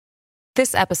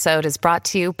This episode is brought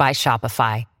to you by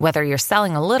Shopify. Whether you're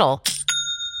selling a little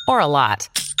or a lot,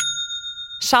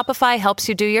 Shopify helps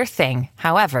you do your thing,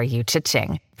 however you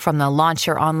cha-ching. From the launch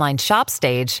your online shop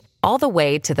stage, all the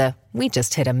way to the we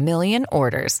just hit 1 million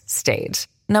orders stage.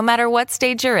 No matter what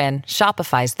stage you're in,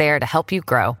 Shopify's there to help you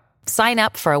grow. Sign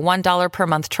up for a $1 per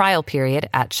month trial period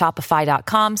at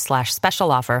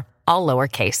shopify.com/special offer, all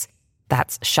lowercase.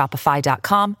 That's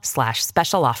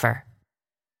shopify.com/special offer.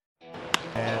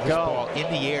 And this ball in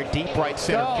the air, deep right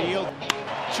center field.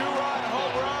 Two-run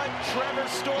home run, Trevor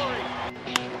Story.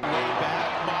 Way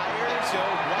back, Myers,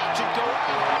 watch it go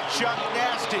out. Chuck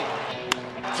Nasty.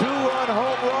 Two-run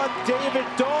home run, David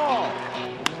Dahl.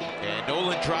 And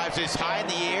Nolan drives this high in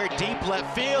the air, deep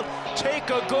left field. Take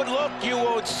a good look, you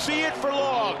won't see it for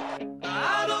long.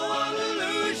 I don't want to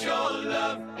lose your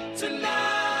love tonight.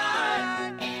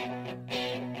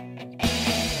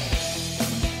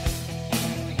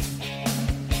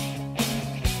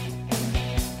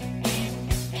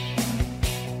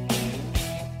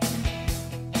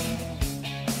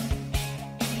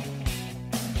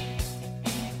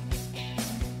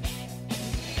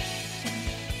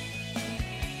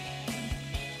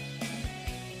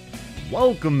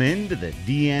 Welcome into the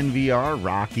DNVR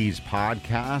Rockies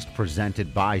podcast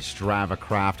presented by Strava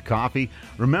Craft Coffee.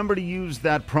 Remember to use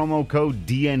that promo code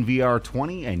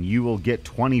DNVR20 and you will get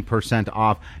 20%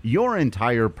 off your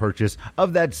entire purchase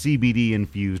of that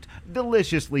CBD-infused,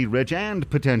 deliciously rich, and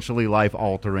potentially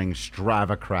life-altering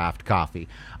Strava Craft Coffee.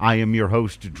 I am your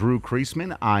host, Drew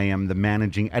Kreisman. I am the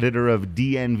managing editor of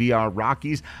DNVR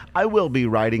Rockies. I will be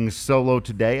riding solo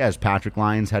today as Patrick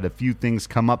Lyons had a few things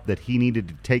come up that he needed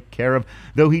to take care of,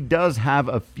 though he does have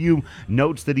a few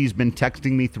notes that he's been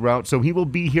texting me throughout, so he will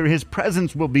be here. His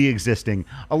presence will be existing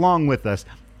along with us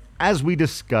as we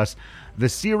discuss the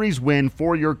series win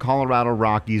for your Colorado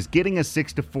Rockies, getting a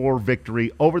 6-4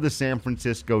 victory over the San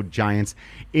Francisco Giants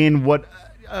in what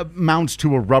amounts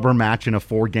to a rubber match in a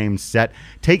 4-game set,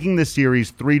 taking the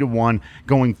series 3-1,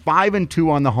 going 5-2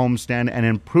 on the homestand, and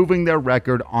improving their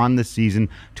record on the season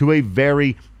to a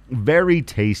very, very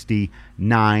tasty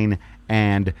 9-3.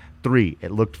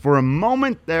 It looked for a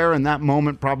moment there, and that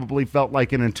moment probably felt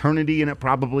like an eternity, and it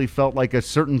probably felt like a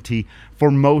certainty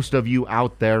for most of you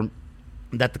out there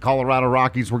that the Colorado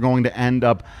Rockies were going to end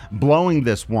up blowing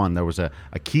this one. There was a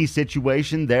key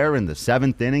situation there in the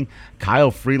 7th inning.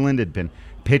 Kyle Freeland had been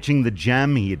pitching the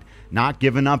gem. He had not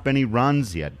given up any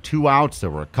runs. He had 2 outs. There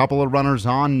were a couple of runners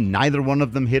on. Neither one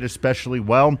of them hit especially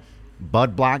well.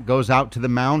 Bud Black goes out to the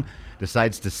mound,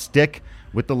 decides to stick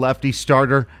with the lefty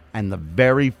starter, and the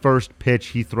very first pitch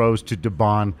he throws to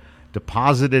Dubon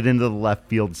deposited into the left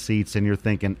field seats, and you're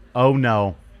thinking, oh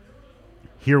no,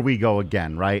 here we go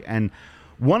again, right? And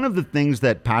one of the things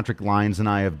that Patrick Lyons and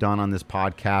I have done on this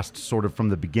podcast sort of from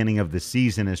the beginning of the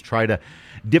season is try to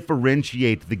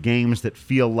differentiate the games that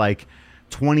feel like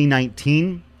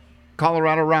 2019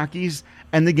 Colorado Rockies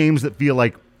and the games that feel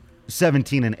like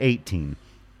 17 and 18.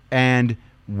 And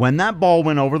when that ball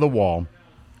went over the wall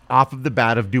off of the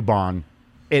bat of Dubon,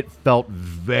 it felt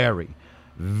very,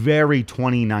 very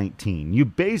 2019. You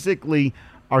basically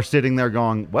are sitting there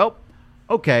going, well,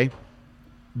 okay,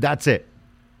 that's it.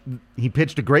 He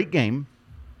pitched a great game,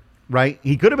 right?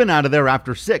 He could have been out of there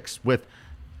after 6 with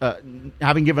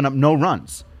having given up no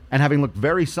runs and having looked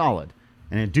very solid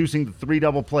and inducing the 3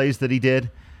 double plays that he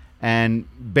did and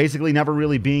basically never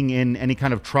really being in any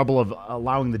kind of trouble of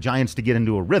allowing the Giants to get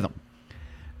into a rhythm.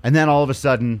 And then all of a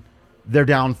sudden, they're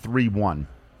down 3-1.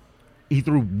 He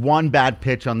threw 1 bad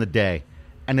pitch on the day,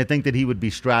 and I think that he would be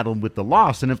straddled with the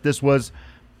loss. And if this was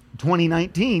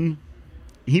 2019,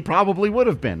 he probably would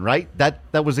have been, right?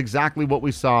 That was exactly what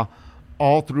we saw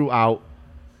all throughout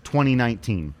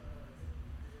 2019.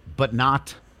 But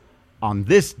not on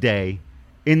this day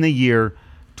in the year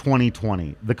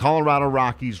 2020. The Colorado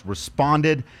Rockies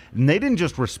responded, and they didn't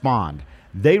just respond.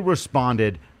 They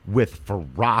responded with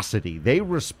ferocity. They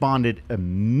responded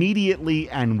immediately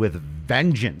and with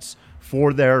vengeance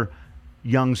for their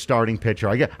young starting pitcher.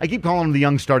 I keep calling him the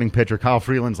young starting pitcher. Kyle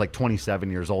Freeland's like 27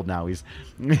 years old now. He's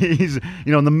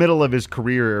in the middle of his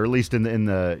career, or at least in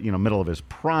the middle of his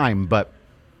prime. But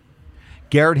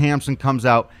Garrett Hampson comes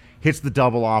out, hits the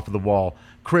double off of the wall.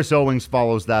 Chris Owings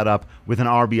follows that up with an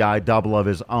RBI double of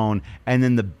his own. And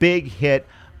then the big hit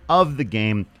of the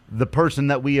game, the person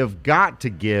that we have got to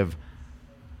give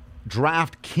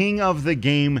draft king of the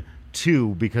game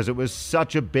to, because it was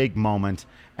such a big moment,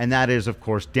 and that is, of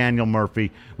course, Daniel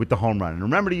Murphy with the home run. And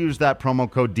remember to use that promo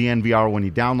code DNVR when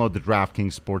you download the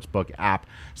DraftKings Sportsbook app,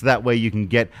 so that way you can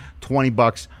get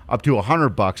 $20 up to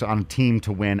 $100 on a team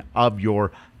to win of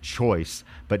your choice.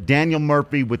 But Daniel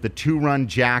Murphy with the 2-run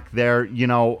jack there,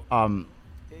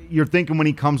 you're thinking when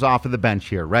he comes off of the bench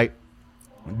here, right?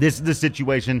 This is the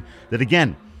situation that,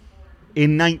 again,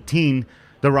 in 19,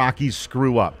 the Rockies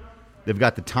screw up. They've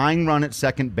got the tying run at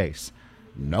second base.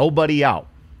 Nobody out.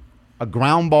 A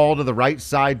ground ball to the right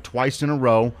side twice in a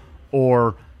row,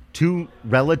 or 2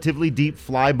 relatively deep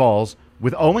fly balls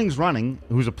with Owings running,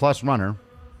 who's a plus runner,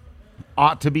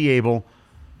 ought to be able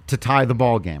to tie the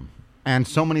ball game. And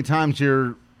so many times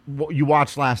you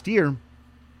watched last year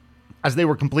as they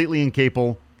were completely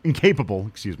incapable,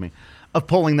 of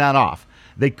pulling that off.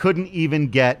 They couldn't even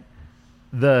get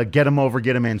the get him over,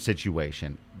 get him in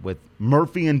situation. With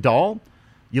Murphy and Dahl,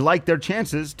 you like their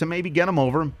chances to maybe get him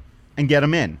over and get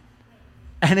him in.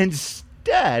 And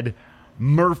instead,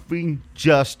 Murphy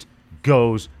just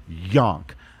goes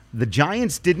yonk. The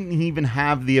Giants didn't even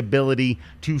have the ability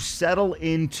to settle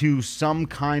into some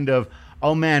kind of,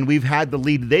 oh man, we've had the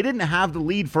lead. They didn't have the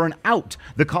lead for an out.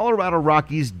 The Colorado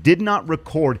Rockies did not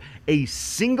record a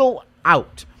single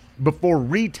out before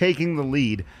retaking the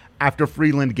lead after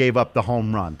Freeland gave up the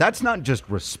home run. That's not just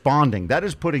responding. That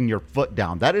is putting your foot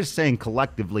down. That is saying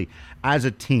collectively as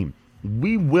a team,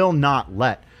 we will not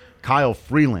let Kyle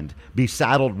Freeland be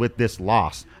saddled with this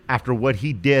loss after what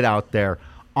he did out there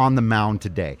on the mound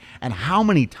today. And how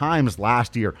many times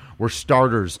last year were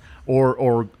starters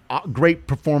or great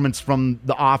performance from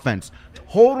the offense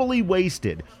totally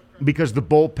wasted because the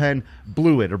bullpen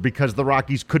blew it, or because the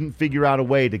Rockies couldn't figure out a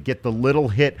way to get the little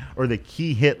hit or the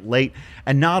key hit late.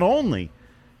 And not only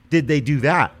did they do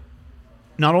that,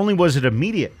 not only was it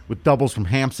immediate with doubles from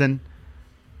Hampson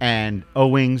and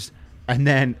Owings and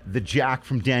then the jack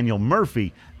from Daniel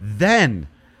Murphy, then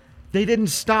they didn't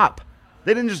stop.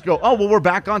 They didn't just go, oh, well, we're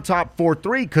back on top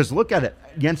 4-3, because look at it.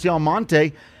 Yency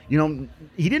Almonte,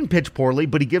 he didn't pitch poorly,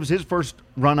 but he gives his first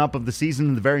run-up of the season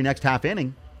in the very next half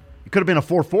inning. It could have been a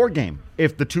 4-4 game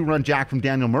if the 2-run jack from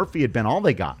Daniel Murphy had been all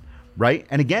they got, right?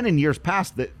 And again, in years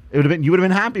past, you would have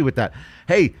been happy with that.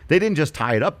 Hey, they didn't just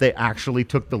tie it up. They actually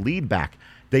took the lead back.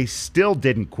 They still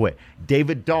didn't quit.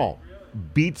 David Dahl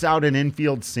beats out an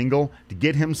infield single to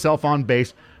get himself on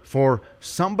base for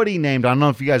somebody named, I don't know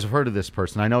if you guys have heard of this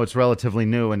person. I know it's relatively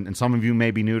new, and some of you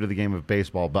may be new to the game of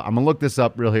baseball, but I'm going to look this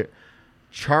up real here.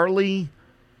 Charlie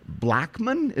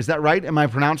Blackmon, is that right? Am I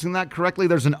pronouncing that correctly?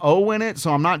 There's an O in it,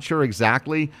 so I'm not sure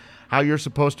exactly how you're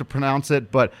supposed to pronounce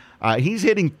it, but he's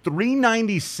hitting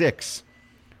 .396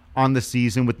 on the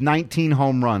season with 19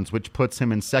 home runs, which puts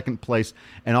him in second place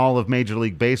in all of Major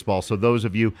League Baseball. So those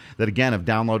of you that, again, have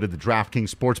downloaded the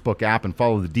DraftKings Sportsbook app and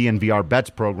follow the DNVR Bets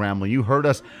program, well, you heard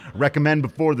us recommend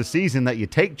before the season that you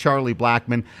take Charlie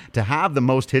Blackmon to have the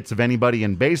most hits of anybody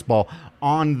in baseball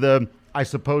on the, I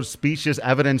suppose, specious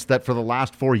evidence that for the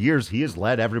last 4 years, he has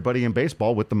led everybody in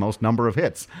baseball with the most number of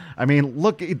hits. I mean,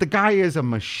 look, the guy is a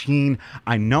machine.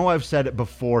 I know I've said it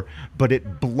before, but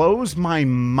it blows my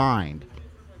mind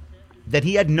that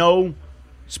he had no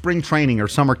spring training or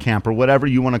summer camp or whatever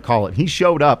you want to call it. He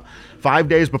showed up 5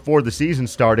 days before the season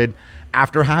started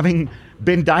after having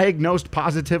been diagnosed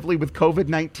positively with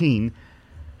COVID-19,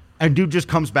 and dude just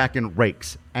comes back and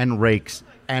rakes and rakes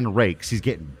and rakes. He's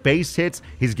getting base hits.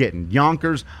 He's getting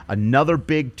yonkers. Another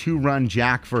big 2-run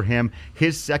jack for him.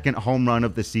 His second home run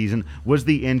of the season was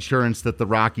the insurance that the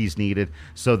Rockies needed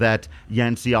so that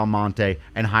Yency Almonte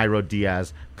and Jairo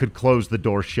Diaz could close the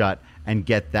door shut and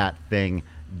get that thing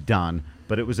done.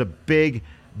 But it was a big,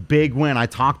 big win. I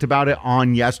talked about it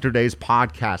on yesterday's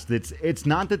podcast. It's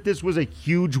not that this was a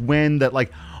huge win that,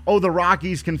 like, oh, the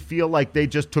Rockies can feel like they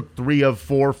just took 3 of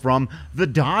 4 from the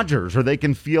Dodgers, or they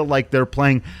can feel like they're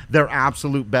playing their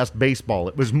absolute best baseball.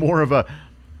 It was more of a,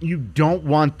 you don't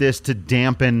want this to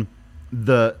dampen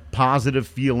the positive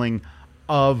feeling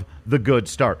of the good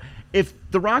start. If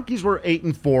the Rockies were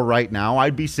 8-4 right now,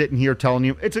 I'd be sitting here telling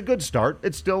you it's a good start.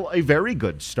 It's still a very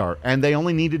good start, and they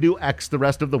only need to do X the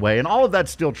rest of the way, and all of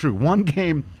that's still true. One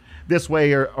game this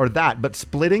way or that, but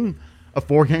splitting a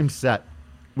 4-game set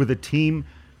with a team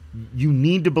you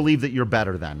need to believe that you're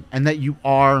better than, and that you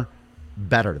are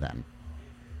better than.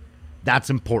 That's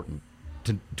important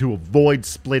to avoid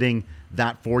splitting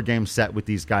that 4-game set with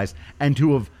these guys, and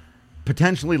to have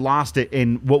potentially lost it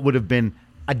in what would have been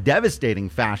a devastating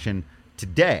fashion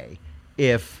today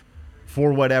if,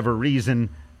 for whatever reason,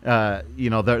 they're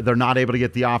not able to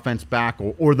get the offense back,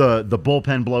 or the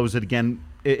bullpen blows it again.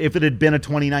 If it had been a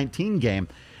 2019 game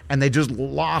and they just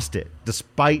lost it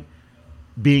despite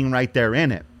being right there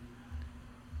in it,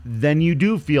 then you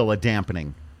do feel a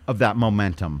dampening of that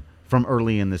momentum from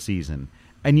early in the season.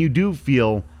 And you do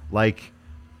feel like,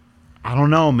 I don't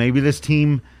know, maybe this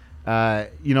team,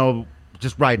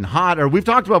 just riding hot, or we've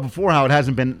talked about before how it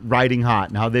hasn't been riding hot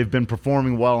and how they've been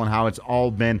performing well and how it's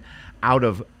all been out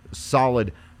of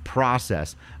solid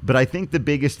process. But I think the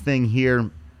biggest thing here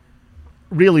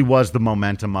really was the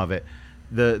momentum of it.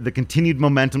 The continued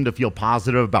momentum to feel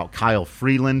positive about Kyle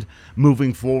Freeland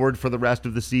moving forward for the rest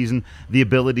of the season, the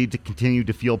ability to continue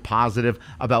to feel positive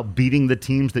about beating the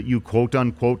teams that you quote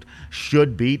unquote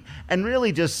should beat, and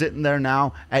really just sitting there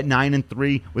now at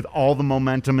 9-3 with all the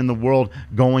momentum in the world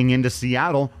going into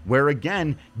Seattle, where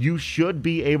again you should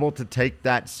be able to take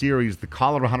that series. The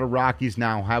Colorado Rockies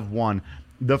now have won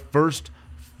the first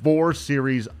 4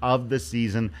 series of the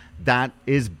season. That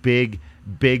is big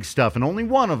stuff, and only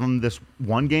one of them, this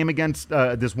one against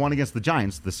the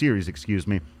Giants, the series,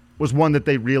 was one that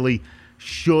they really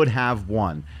should have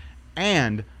won.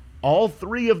 And all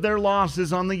 3 of their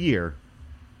losses on the year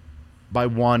by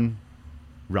 1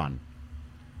 run.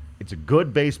 It's a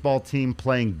good baseball team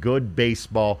playing good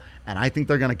baseball, and I think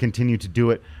they're going to continue to do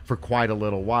it for quite a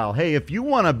little while. Hey, if you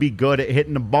want to be good at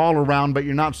hitting the ball around, but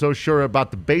you're not so sure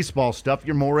about the baseball stuff,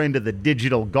 you're more into the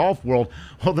digital golf world,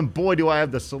 well, then boy, do I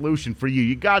have the solution for you.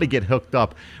 You got to get hooked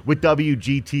up with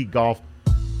WGT Golf.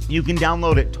 You can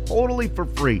download it totally for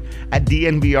free at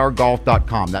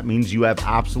dnvrgolf.com. That means you have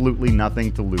absolutely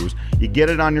nothing to lose. You get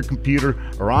it on your computer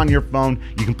or on your phone.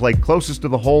 You can play closest to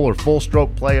the hole or full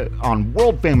stroke play on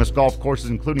world-famous golf courses,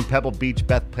 including Pebble Beach,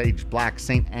 Bethpage Black,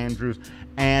 St. Andrews,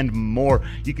 and more.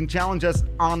 You can challenge us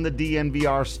on the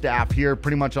DNVR staff here,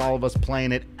 pretty much all of us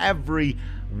playing it every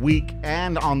week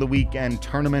and on the weekend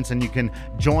tournaments, and you can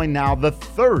join now the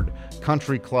 3rd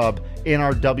country club in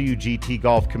our WGT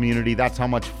golf community. That's how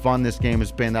much fun this game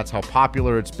has been. That's how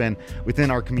popular it's been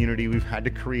within our community. We've had to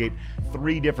create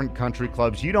 3 different country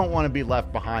clubs. You don't want to be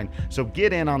left behind, so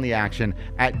get in on the action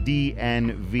at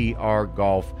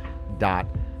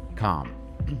dnvrgolf.com.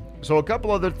 So a couple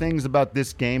other things about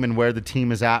this game and where the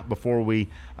team is at before we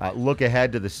look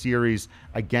ahead to the series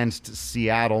against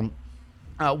Seattle.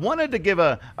 Wanted to give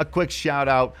a quick shout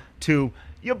out to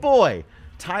your boy,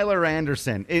 Tyler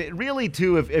Anderson. It really,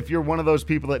 too, if you're one of those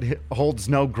people that holds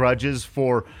no grudges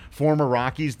for former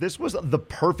Rockies, this was the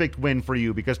perfect win for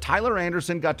you, because Tyler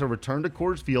Anderson got to return to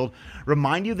Coors Field,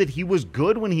 remind you that he was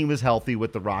good when he was healthy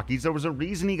with the Rockies. There was a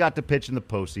reason he got to pitch in the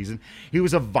postseason. He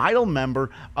was a vital member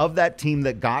of that team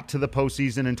that got to the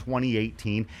postseason in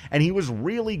 2018, and he was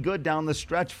really good down the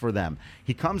stretch for them.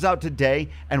 He comes out today,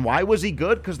 and why was he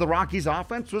good? Because the Rockies'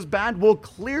 offense was bad? Well,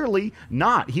 clearly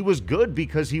not. He was good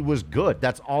because he was good.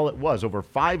 That's all it was. Over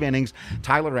 5 innings,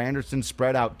 Tyler Anderson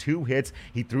spread out 2 hits.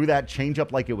 He threw that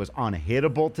changeup like it was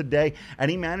unhittable today,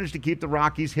 and he managed to keep the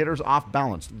Rockies hitters off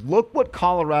balance. Look what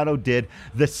Colorado did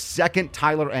the second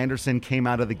Tyler Anderson came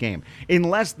out of the game. In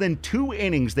less than 2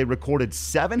 innings, they recorded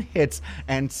 7 hits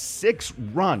and 6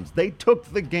 runs. They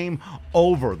took the game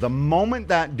over the moment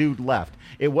that dude left.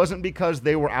 It wasn't because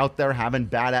they were out there having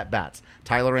bad at-bats.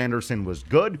 Tyler Anderson was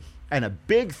good. And a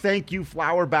big thank you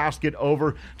flower basket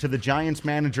over to the Giants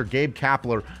manager, Gabe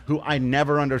Kapler, who I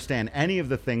never understand any of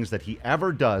the things that he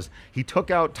ever does. He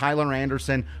took out Tyler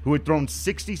Anderson, who had thrown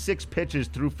 66 pitches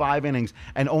through 5 innings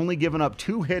and only given up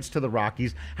 2 hits to the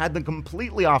Rockies, had them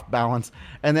completely off balance.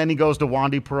 And then he goes to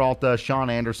Wandy Peralta, Sean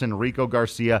Anderson, Rico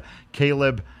Garcia,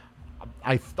 Caleb,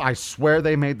 I swear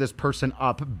they made this person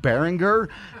up, Behringer.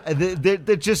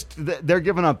 They're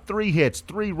giving up 3 hits,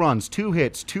 3 runs, 2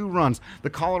 hits, 2 runs. The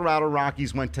Colorado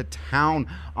Rockies went to town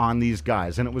on these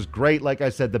guys, and it was great. Like I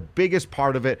said, the biggest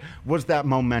part of it was that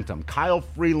momentum. Kyle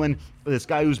Freeland, this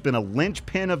guy who's been a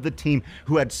linchpin of the team,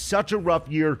 who had such a rough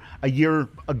year a year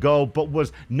ago, but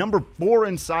was number 4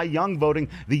 in Cy Young voting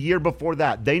the year before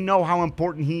that. They know how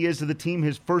important he is to the team.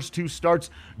 His first 2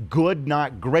 starts, good,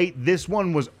 not great. This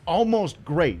one was almost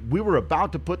great. We were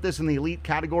about to put this in the elite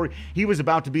category. He was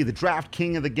about to be the draft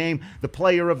king of the game, the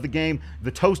player of the game,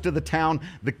 the toast of the town.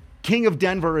 The king of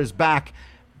Denver is back,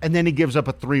 and then he gives up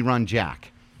a 3-run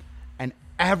jack. And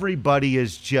everybody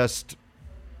is just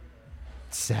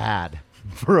sad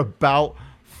for about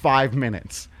 5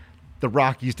 minutes. The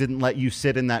Rockies didn't let you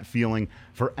sit in that feeling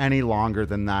for any longer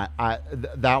than that.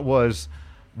 That was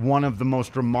one of the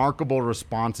most remarkable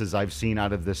responses I've seen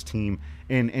out of this team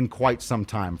in quite some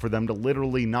time, for them to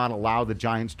literally not allow the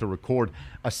Giants to record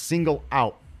a single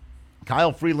out.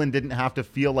 Kyle Freeland didn't have to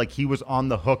feel like he was on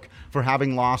the hook for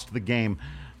having lost the game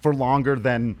for longer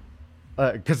than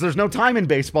because there's no time in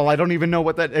baseball. I don't even know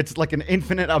what that, it's like an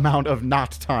infinite amount of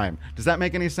not time. Does that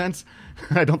make any sense?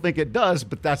 I don't think it does,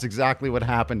 but that's exactly what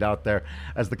happened out there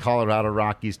as the Colorado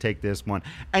Rockies take this one.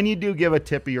 And you do give a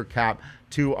tip of your cap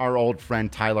to our old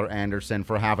friend Tyler Anderson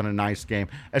for having a nice game,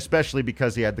 especially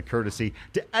because he had the courtesy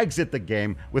to exit the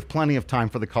game with plenty of time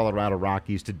for the Colorado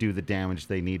Rockies to do the damage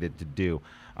they needed to do.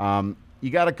 You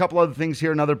got a couple other things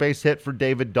here. Another base hit for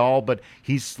David Dahl, but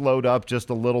he's slowed up just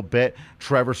a little bit.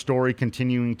 Trevor Story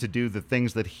continuing to do the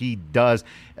things that he does.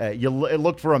 It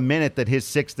looked for a minute that his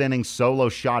sixth inning solo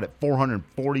shot at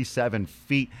 447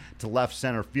 feet to left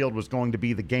center field was going to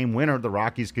be the game winner. The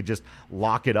Rockies could just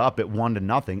lock it up at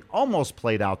 1-0. Almost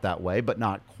played out that way, but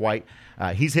not quite.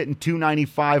 He's hitting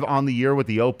 .295 on the year with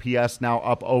the OPS now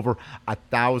up over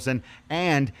 1,000,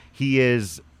 and he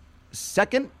is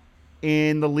second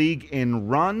in the league in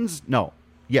runs.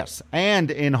 And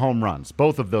in home runs.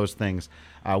 Both of those things.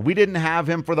 We didn't have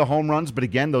him for the home runs, but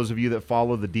again, those of you that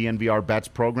follow the DNVR Bets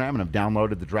program and have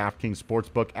downloaded the DraftKings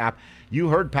Sportsbook app, you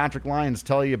heard Patrick Lyons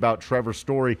tell you about Trevor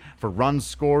Story for runs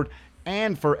scored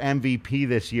and for MVP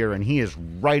this year, and he is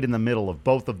right in the middle of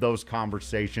both of those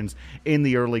conversations in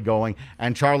the early going.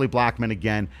 And Charlie Blackmon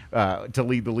again to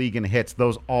lead the league in hits.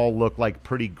 Those all look like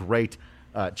pretty great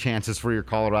chances for your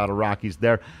Colorado Rockies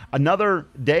there. Another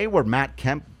day where Matt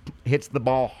Kemp hits the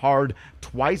ball hard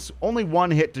twice, only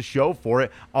one hit to show for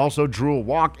it, also drew a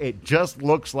walk. It just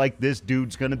looks like this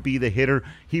dude's going to be the hitter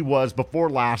he was before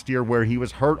last year, where he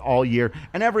was hurt all year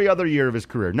and every other year of his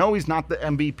career. No, he's not the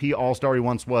MVP All-Star he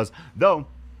once was, though.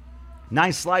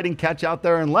 Nice sliding catch out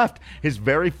there and left. His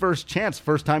very first chance.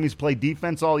 First time he's played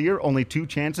defense all year. Only 2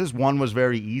 chances. One was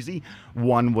very easy.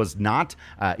 One was not.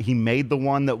 He made the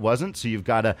one that wasn't, so you've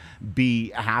got to be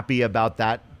happy about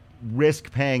that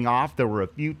risk paying off. There were a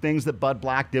few things that Bud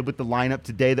Black did with the lineup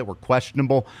today that were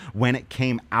questionable when it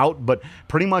came out, but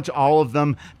pretty much all of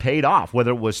them paid off, whether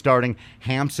it was starting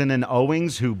Hampson and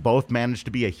Owings, who both managed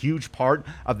to be a huge part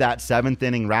of that 7th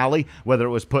inning rally, whether it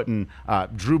was putting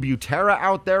Drew Butera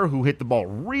out there, who hit the ball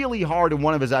really hard in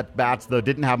one of his at-bats, though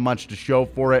didn't have much to show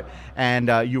for it,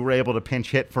 and you were able to pinch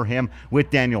hit for him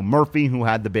with Daniel Murphy, who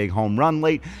had the big home run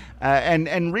late.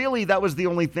 And really, that was the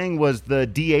only thing, was the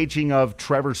DHing of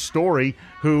Trevor Story,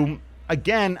 who,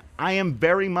 again, I am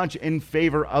very much in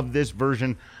favor of this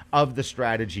version of the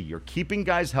strategy. You're keeping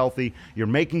guys healthy. You're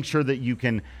making sure that you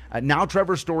can... now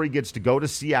Trevor Story gets to go to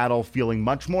Seattle feeling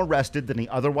much more rested than he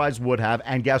otherwise would have.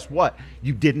 And guess what?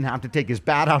 You didn't have to take his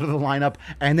bat out of the lineup,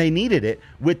 and they needed it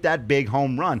with that big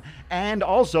home run. And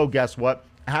also, guess what?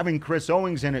 Having Chris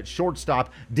Owings in at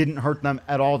shortstop didn't hurt them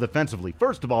at all defensively.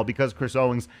 First of all, because Chris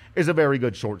Owings is a very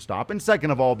good shortstop. And second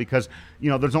of all, because,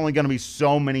 there's only going to be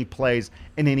so many plays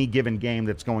in any given game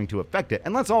that's going to affect it.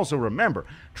 And let's also remember,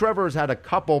 Trevor has had a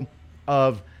couple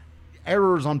of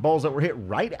errors on balls that were hit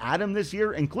right at him this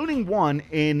year, including one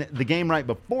in the game right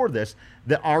before this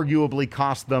that arguably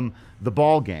cost them the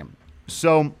ball game.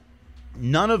 So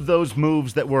none of those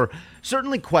moves that were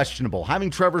certainly questionable. Having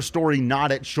Trevor Story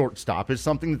not at shortstop is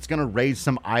something that's going to raise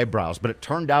some eyebrows, but it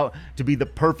turned out to be the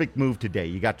perfect move today.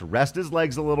 You got to rest his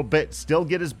legs a little bit, still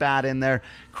get his bat in there.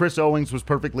 Chris Owings was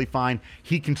perfectly fine.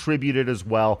 He contributed as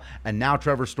well, and now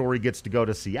Trevor Story gets to go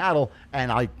to Seattle,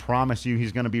 and I promise you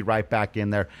he's going to be right back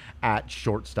in there at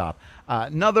shortstop.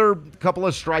 Another couple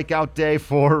of strikeout day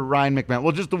for Ryan McMahon.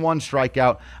 Well, just the one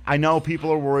strikeout. I know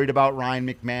people are worried about Ryan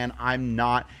McMahon. I'm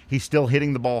not. He's still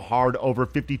hitting the ball hard. Over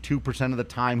 52% of the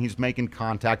time he's making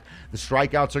contact. The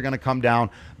strikeouts are going to come down.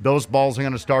 Those balls are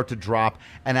going to start to drop.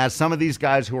 And as some of these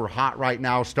guys who are hot right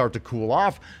now start to cool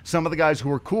off, some of the guys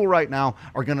who are cool right now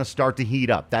are going to start to heat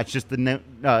up. That's just the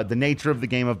nature of the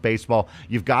game of baseball.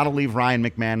 You've got to leave Ryan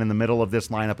McMahon in the middle of this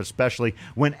lineup, especially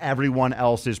when everyone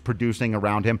else is producing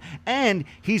around him. And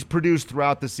he's produced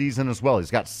throughout the season as well.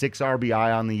 He's got 6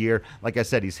 RBI on the year. Like I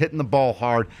said, he's hitting the ball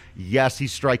hard. Yes,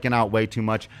 he's striking out way too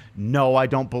much. No, I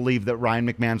don't believe that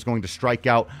Ryan McMahon's going to strike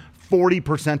out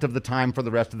 40% of the time for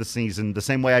the rest of the season. The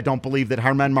same way I don't believe that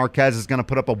Germán Marquez is going to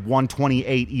put up a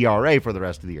 1.28 ERA for the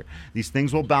rest of the year. These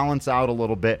things will balance out a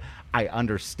little bit. I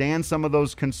understand some of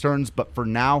those concerns, but for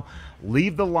now,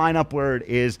 leave the lineup where it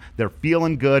is. They're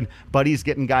feeling good. Buddy's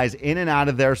getting guys in and out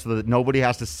of there so that nobody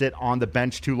has to sit on the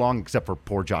bench too long, except for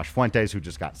poor Josh Fuentes, who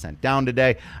just got sent down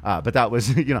today. But that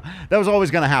was, that was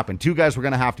always going to happen. 2 guys were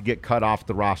going to have to get cut off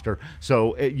the roster.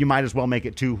 So you might as well make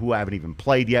it 2 who haven't even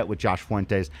played yet, with Josh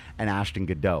Fuentes and Ashton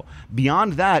Godot.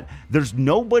 Beyond that, there's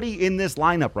nobody in this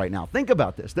lineup right now. Think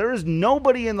about this. There is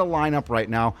nobody in the lineup right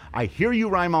now. I hear you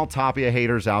Raimel Tapia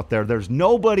haters out there. there. There's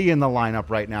nobody in the lineup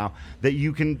right now that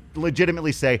you can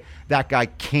legitimately say that guy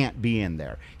can't be in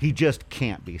there. He just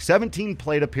can't be. 17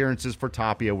 plate appearances for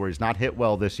Tapia, where he's not hit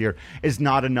well this year, is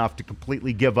not enough to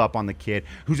completely give up on the kid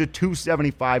who's a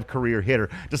 .275 career hitter,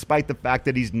 despite the fact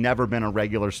that he's never been a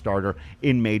regular starter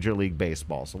in Major League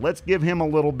Baseball. So let's give him a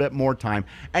little bit more time,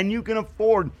 and you can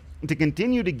afford to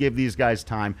continue to give these guys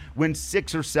time when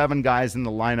 6 or 7 guys in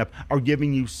the lineup are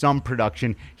giving you some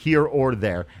production here or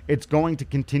there. It's going to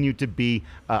continue to be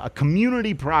a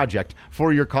community project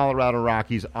for your Colorado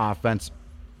Rockies offense.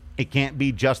 It can't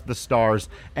be just the stars,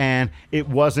 and it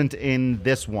wasn't in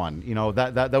this one. You know,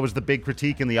 that was the big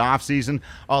critique in the offseason.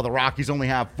 Oh, the Rockies only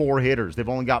have 4 hitters. They've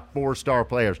only got 4 star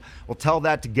players. Well, tell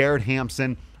that to Garrett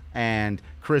Hampson and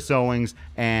Chris Owings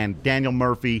and Daniel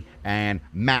Murphy and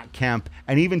Matt Kemp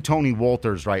and even Tony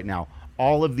Wolters right now.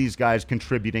 All of these guys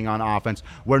contributing on offense,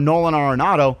 where Nolan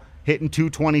Arenado hitting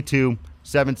 .222,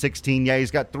 .716. Yeah,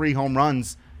 he's got 3 home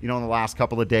runs, in the last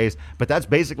couple of days, but that's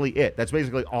basically it. That's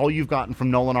basically all you've gotten from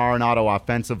Nolan Arenado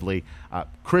offensively.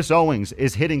 Chris Owings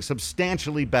is hitting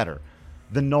substantially better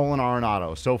than Nolan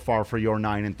Arenado so far for your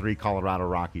 9-3 Colorado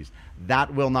Rockies.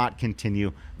 That will not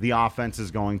continue. The offense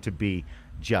is going to be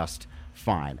just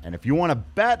fine. And if you want to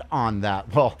bet on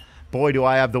that, well, boy, do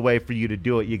I have the way for you to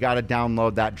do it. You got to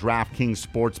download that DraftKings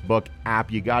Sportsbook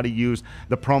app. You got to use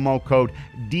the promo code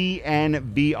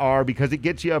DNVR because it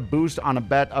gets you a boost on a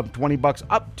bet of $20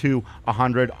 up to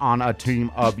 $100 on a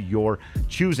team of your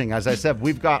choosing. As I said,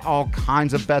 we've got all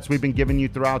kinds of bets we've been giving you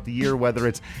throughout the year, whether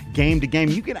it's game to game.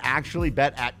 You can actually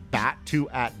bet at bat to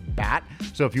at bat.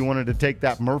 So if you wanted to take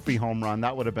that Murphy home run,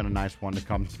 that would have been a nice one to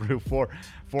come through for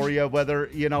you. Whether,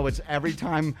 it's every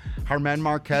time Germán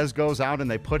Marquez goes out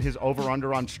and they put his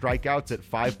over-under on strikeouts at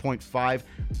 5.5,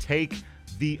 take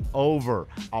the over.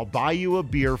 I'll buy you a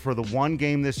beer for the one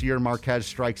game this year Marquez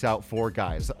strikes out 4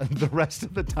 guys. The rest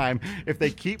of the time, if they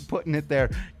keep putting it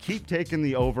there, keep taking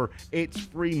the over, it's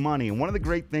free money. And one of the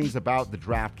great things about the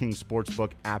DraftKings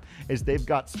Sportsbook app is they've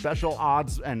got special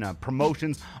odds and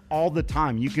promotions all the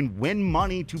time. You can win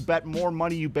money to bet more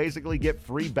money. You basically get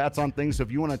free bets on things. So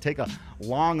if you want to take a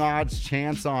long odds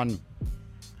chance on,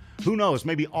 who knows,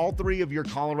 maybe all 3 of your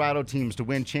Colorado teams to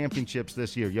win championships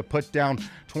this year, you put down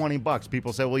 $20.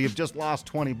 People say, well, you've just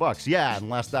lost $20. Yeah,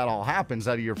 unless that all happens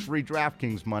out of your free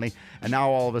DraftKings money, and now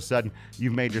all of a sudden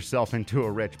you've made yourself into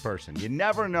a rich person. You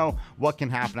never know what can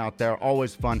happen out there.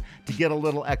 Always fun to get a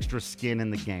little extra skin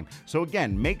in the game. So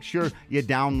again, make sure you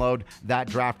download that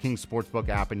DraftKings Sportsbook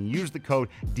app and use the code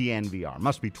DNVR.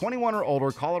 Must be 21 or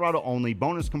older, Colorado only.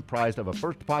 Bonus comprised of a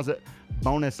first deposit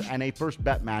bonus and a first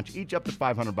bet match, each up to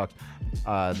 $500.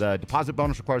 The deposit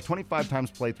bonus requires 25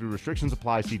 times playthrough. Restrictions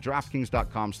apply. See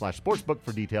DraftKings.com/sportsbook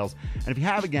for details. And if you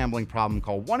have a gambling problem,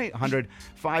 call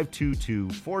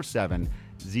 1-800-522-4700.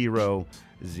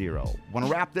 Want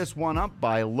to wrap this one up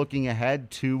by looking ahead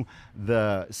to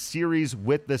the series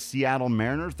with the Seattle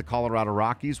Mariners. The Colorado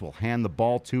Rockies will hand the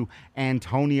ball to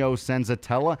Antonio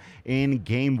Senzatella in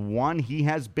Game 1. He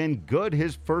has been good.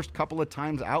 His first couple of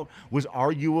times out was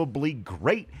arguably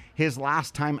great. His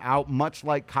last time out, much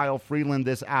like Kyle Freeland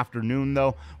this afternoon,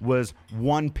 though, was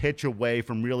one pitch away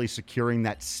from really securing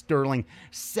that sterling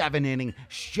 7-inning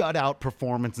shutout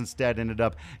performance. Instead, ended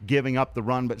up giving up the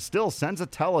run. But still,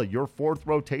 Senzatella, your 4th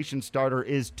rotation starter,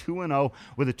 is 2-0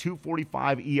 with a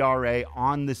 2.45 ERA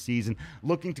on the season,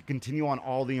 looking to continue on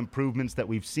all the improvements that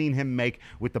we've seen him make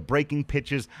with the breaking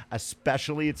pitches.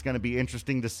 Especially, it's going to be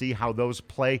interesting to see how those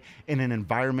play in an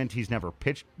environment he's never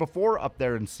pitched before up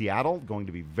there in Seattle. Going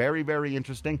to be very, very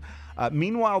interesting.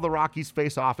 Meanwhile, the Rockies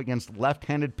face off against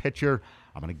left-handed pitcher,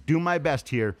 I'm going to do my best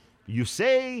here,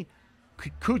 Yusei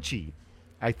Kikuchi,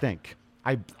 I think.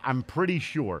 I'm pretty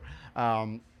sure.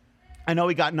 I know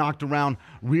he got knocked around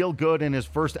real good in his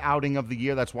first outing of the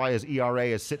year. That's why his ERA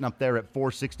is sitting up there at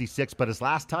 4.66. But his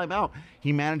last time out,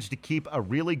 he managed to keep a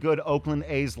really good Oakland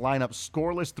A's lineup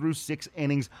scoreless through 6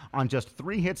 innings on just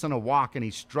 3 hits and a walk, and he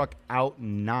struck out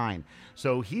 9.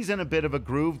 So he's in a bit of a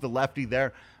groove, the lefty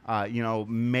there.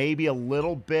 Maybe a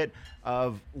little bit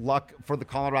of luck for the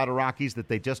Colorado Rockies that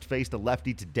they just faced a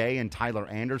lefty today in Tyler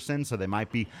Anderson, so they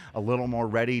might be a little more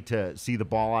ready to see the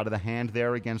ball out of the hand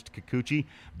there against Kikuchi.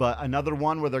 But another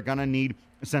one where they're going to need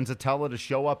Senzatella to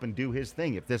show up and do his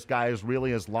thing if this guy is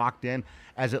really as locked in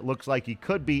as it looks like he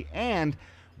could be. And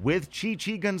with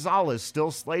Chichi Gonzalez still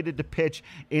slated to pitch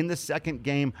in the second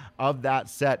game of that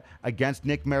set against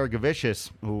Nick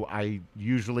Margevicius, who I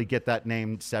usually get that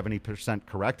name 70%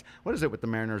 correct. What is it with the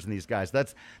Mariners and these guys?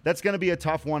 That's going to be a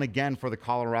tough one again for the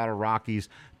Colorado Rockies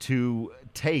to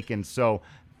take. And so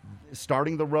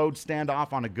starting the road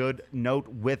standoff on a good note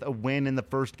with a win in the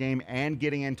first game and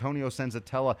getting Antonio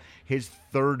Senzatella his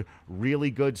third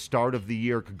really good start of the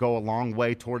year could go a long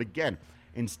way toward, again,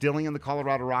 instilling in the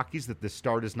Colorado Rockies that this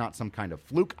start is not some kind of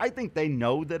fluke. I think they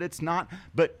know that it's not,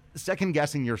 but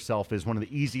second-guessing yourself is one of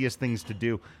the easiest things to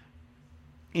do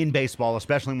in baseball,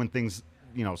 especially when things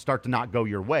start to not go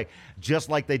your way, just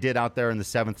like they did out there in the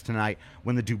 7th tonight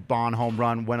when the Dubon home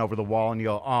run went over the wall and you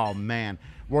go, oh man,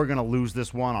 we're going to lose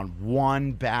this one on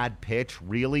one bad pitch,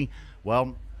 really?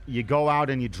 Well, you go out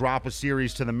and you drop a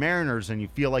series to the Mariners and you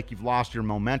feel like you've lost your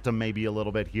momentum maybe a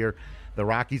little bit here. The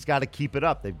Rockies got to keep it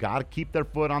up. They've got to keep their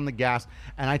foot on the gas,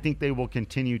 and I think they will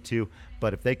continue to.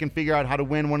 But if they can figure out how to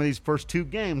win one of these first 2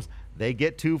 games, they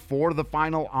get to, for the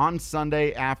final on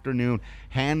Sunday afternoon,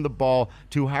 hand the ball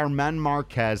to Germán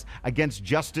Marquez against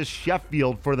Justice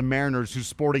Sheffield for the Mariners, who's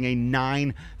sporting a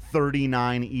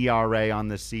 9.39 ERA on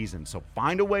this season. So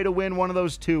find a way to win one of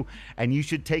those 2, and you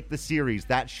should take the series.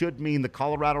 That should mean the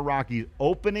Colorado Rockies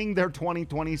opening their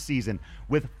 2020 season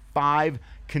with 5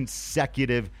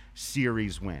 consecutive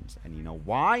series wins. And you know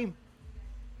why?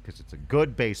 Because it's a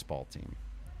good baseball team.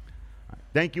 All right.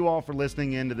 Thank you all for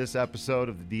listening in to this episode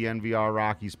of the DNVR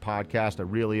Rockies podcast. I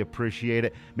really appreciate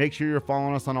it. Make sure you're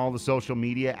following us on all the social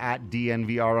media at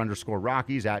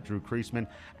DNVR_Rockies, at Drew Creasman,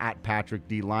 at Patrick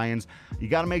D. Lyons. You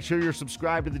got to make sure you're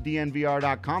subscribed to the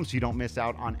DNVR.com so you don't miss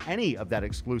out on any of that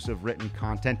exclusive written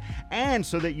content, and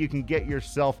so that you can get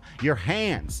your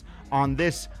hands on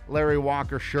this Larry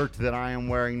Walker shirt that I am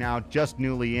wearing now, just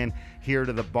newly in here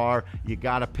to the bar. You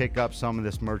got to pick up some of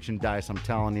this merchandise. I'm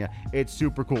telling you, it's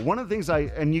super cool. One of the things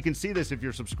and you can see this if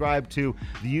you're subscribed to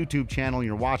the YouTube channel and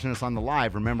you're watching us on the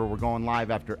live. Remember, we're going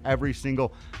live after every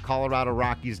single Colorado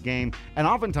Rockies game, and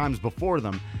oftentimes before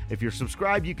them. If you're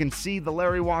subscribed, you can see the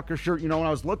Larry Walker shirt. When I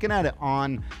was looking at it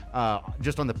on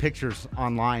just on the pictures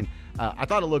online, I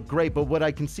thought it looked great, but what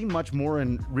I can see much more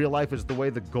in real life is the way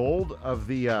the gold of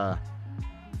the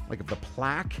of the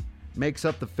plaque makes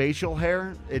up the facial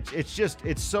hair.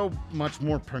 It's so much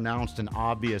more pronounced and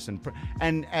obvious,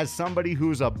 and as somebody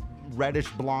who's a reddish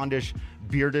blondish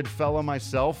bearded fellow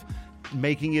myself,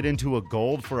 making it into a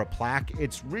gold for a plaque,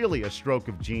 it's really a stroke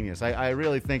of genius. I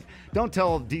really think, don't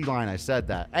tell D-Line I said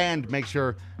that, and make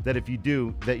sure that if you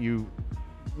do, that you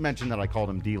mention that I called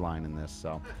him D-Line in this.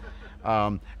 So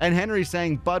and Henry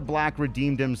saying Bud Black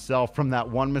redeemed himself from that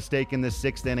one mistake in the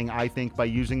 6th inning, I think, by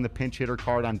using the pinch hitter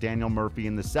card on Daniel Murphy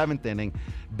in the 7th inning.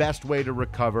 Best way to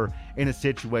recover in a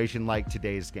situation like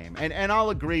today's game. And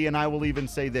I'll agree, and I will even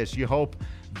say this. You hope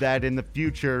that in the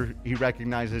future he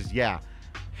recognizes,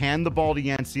 hand the ball to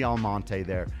Yancy Almonte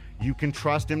there. You can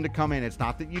trust him to come in. It's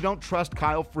not that you don't trust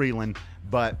Kyle Freeland,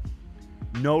 but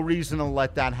no reason to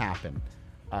let that happen.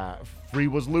 Free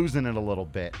was losing it a little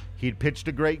bit. He'd pitched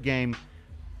a great game.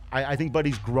 I think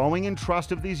Buddy's growing in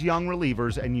trust of these young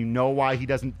relievers, and you know why he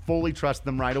doesn't fully trust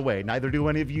them right away. Neither do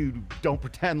any of you. Don't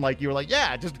pretend like you're like,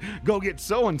 just go get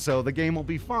so-and-so. The game will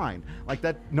be fine. Like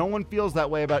that, no one feels that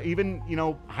way about even,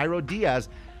 Jairo Diaz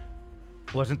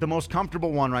wasn't the most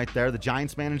comfortable one right there. The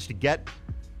Giants managed to get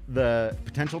the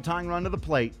potential tying run to the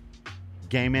plate.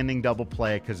 Game-ending double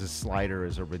play because his slider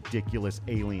is a ridiculous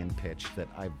alien pitch that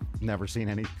I've never seen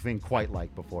anything quite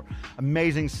like before.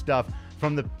 Amazing stuff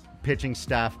from the pitching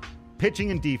staff.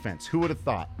 Pitching and defense, who would have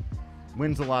thought?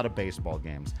 Wins a lot of baseball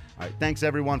games. All right, thanks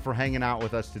everyone for hanging out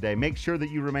with us today. Make sure that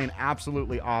you remain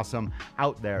absolutely awesome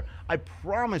out there. I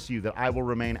promise you that I will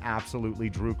remain absolutely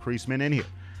Drew Creasman in here.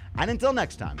 And until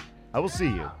next time, I will see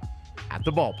you at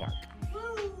the ballpark.